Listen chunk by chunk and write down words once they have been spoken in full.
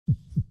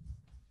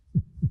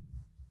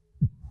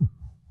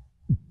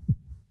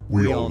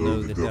We all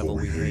know the devil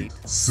we hate.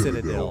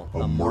 Citadel,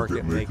 a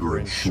market maker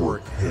and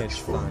short hedge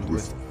fund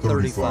with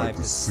 $35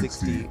 to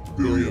 $60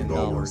 billion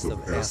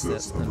of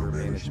assets under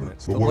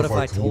management. But what if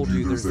I told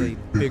you there's a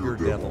bigger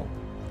devil?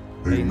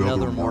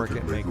 Another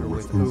market maker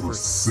with over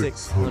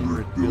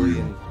 $600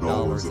 billion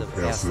of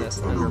assets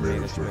under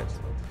management.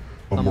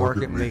 A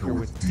market maker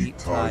with deep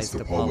ties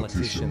to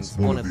politicians,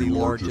 one of the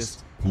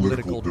largest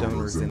political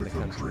donors in the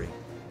country.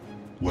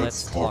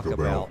 Let's talk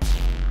about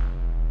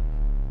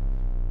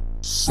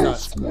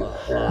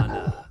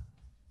Susquehanna.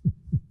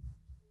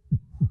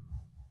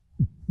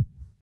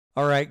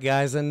 All right,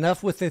 guys,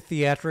 enough with the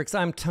theatrics.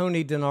 I'm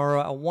Tony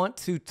Denaro. I want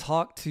to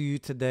talk to you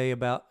today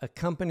about a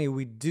company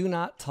we do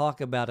not talk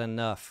about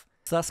enough.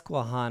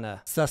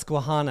 Susquehanna.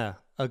 Susquehanna,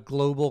 a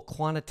global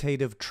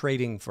quantitative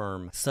trading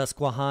firm.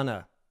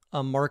 Susquehanna,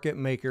 a market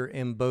maker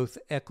in both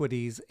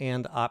equities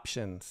and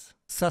options.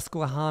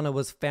 Susquehanna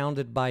was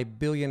founded by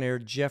billionaire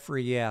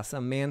Jeffrey Yass, a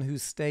man who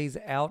stays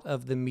out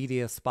of the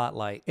media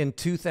spotlight. In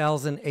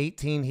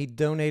 2018, he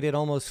donated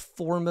almost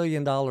 $4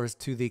 million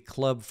to the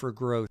Club for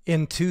Growth.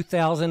 In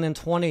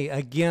 2020,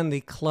 again,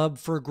 the Club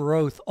for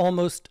Growth,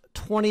 almost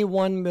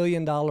 $21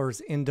 million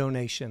in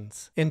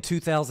donations. In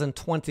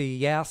 2020,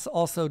 Yass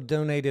also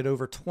donated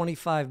over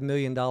 $25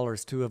 million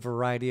to a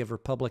variety of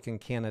Republican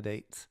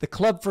candidates. The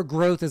Club for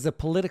Growth is a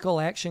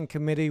political action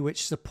committee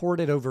which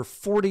supported over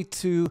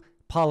 42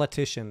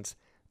 politicians.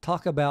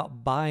 Talk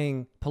about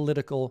buying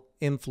political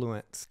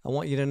influence. I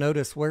want you to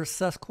notice where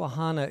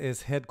Susquehanna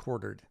is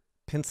headquartered,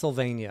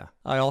 Pennsylvania.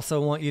 I also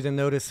want you to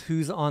notice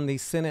who's on the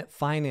Senate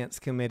Finance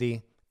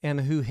Committee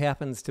and who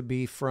happens to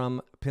be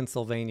from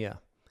Pennsylvania.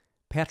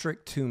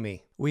 Patrick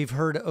Toomey. We've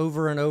heard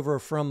over and over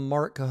from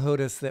Mark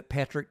Cahotis that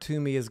Patrick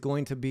Toomey is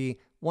going to be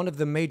one of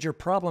the major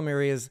problem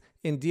areas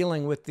in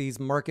dealing with these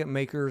market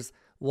makers,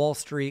 Wall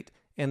Street,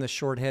 and the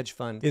short hedge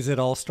fund. Is it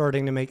all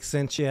starting to make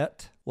sense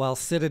yet? While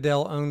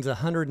Citadel owns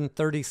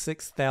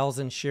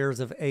 136,000 shares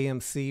of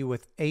AMC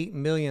with 8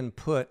 million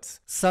puts,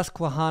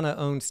 Susquehanna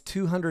owns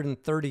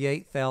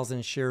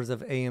 238,000 shares of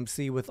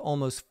AMC with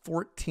almost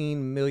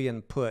 14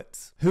 million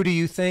puts. Who do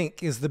you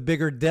think is the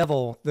bigger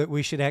devil that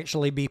we should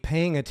actually be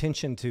paying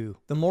attention to?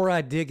 The more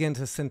I dig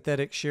into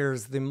synthetic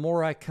shares, the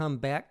more I come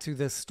back to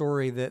this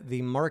story that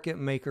the market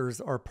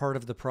makers are part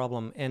of the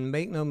problem. And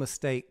make no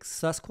mistake,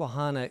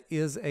 Susquehanna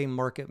is a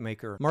market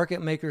maker.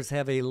 Market makers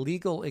have a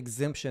legal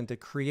exemption to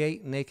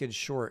create naked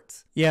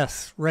shorts.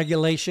 Yes,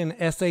 regulation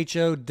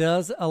SHO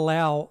does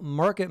allow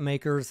market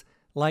makers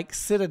like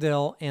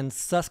Citadel and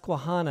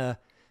Susquehanna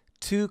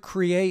to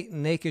create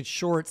naked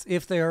shorts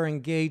if they are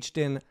engaged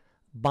in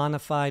bona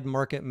fide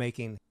market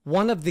making.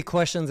 One of the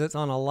questions that's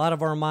on a lot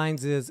of our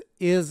minds is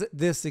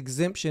this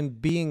exemption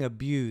being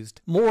abused?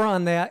 More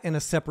on that in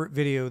a separate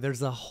video.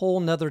 There's a whole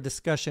nother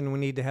discussion we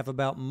need to have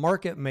about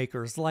market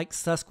makers like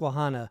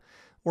Susquehanna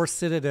or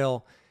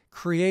Citadel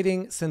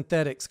creating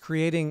synthetics,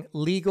 creating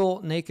legal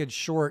naked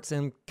shorts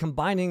and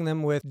combining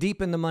them with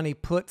deep in the money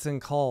puts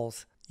and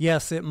calls.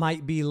 Yes, it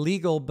might be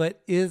legal,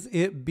 but is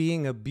it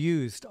being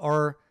abused?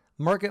 Are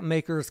market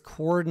makers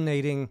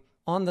coordinating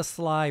on the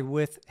sly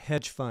with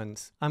hedge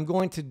funds? I'm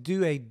going to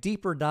do a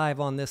deeper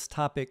dive on this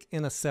topic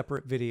in a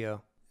separate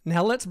video.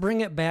 Now let's bring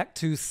it back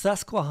to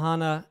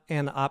Susquehanna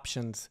and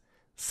options.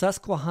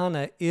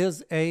 Susquehanna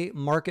is a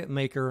market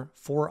maker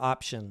for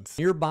options.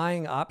 You're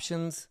buying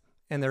options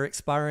and they're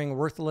expiring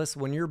worthless.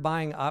 When you're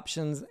buying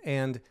options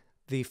and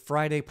the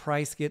Friday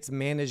price gets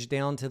managed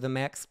down to the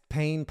max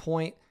pain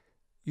point,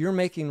 you're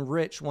making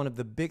rich one of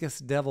the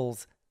biggest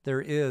devils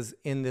there is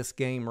in this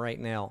game right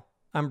now.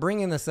 I'm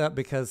bringing this up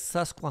because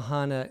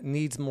Susquehanna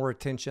needs more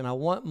attention. I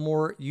want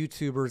more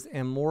YouTubers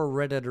and more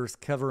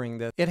Redditors covering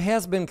this. It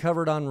has been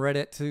covered on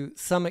Reddit to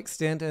some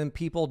extent and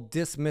people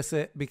dismiss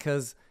it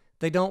because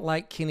they don't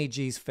like Kenny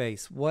G's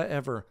face.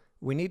 Whatever.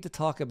 We need to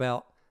talk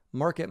about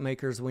market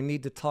makers. We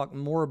need to talk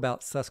more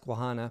about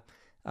Susquehanna.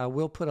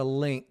 We'll put a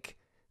link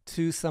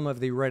to some of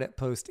the Reddit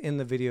posts in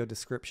the video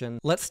description.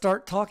 Let's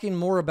start talking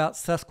more about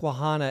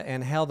Susquehanna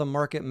and how the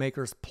market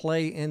makers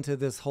play into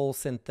this whole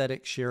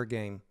synthetic share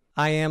game.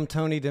 I am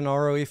Tony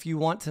Denaro. If you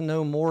want to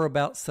know more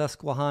about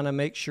Susquehanna,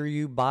 make sure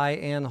you buy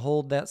and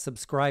hold that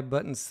subscribe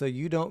button so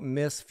you don't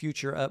miss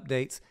future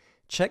updates.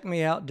 Check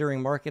me out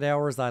during market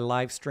hours. I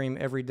live stream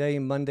every day,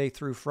 Monday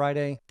through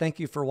Friday. Thank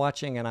you for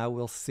watching, and I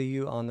will see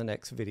you on the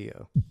next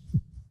video.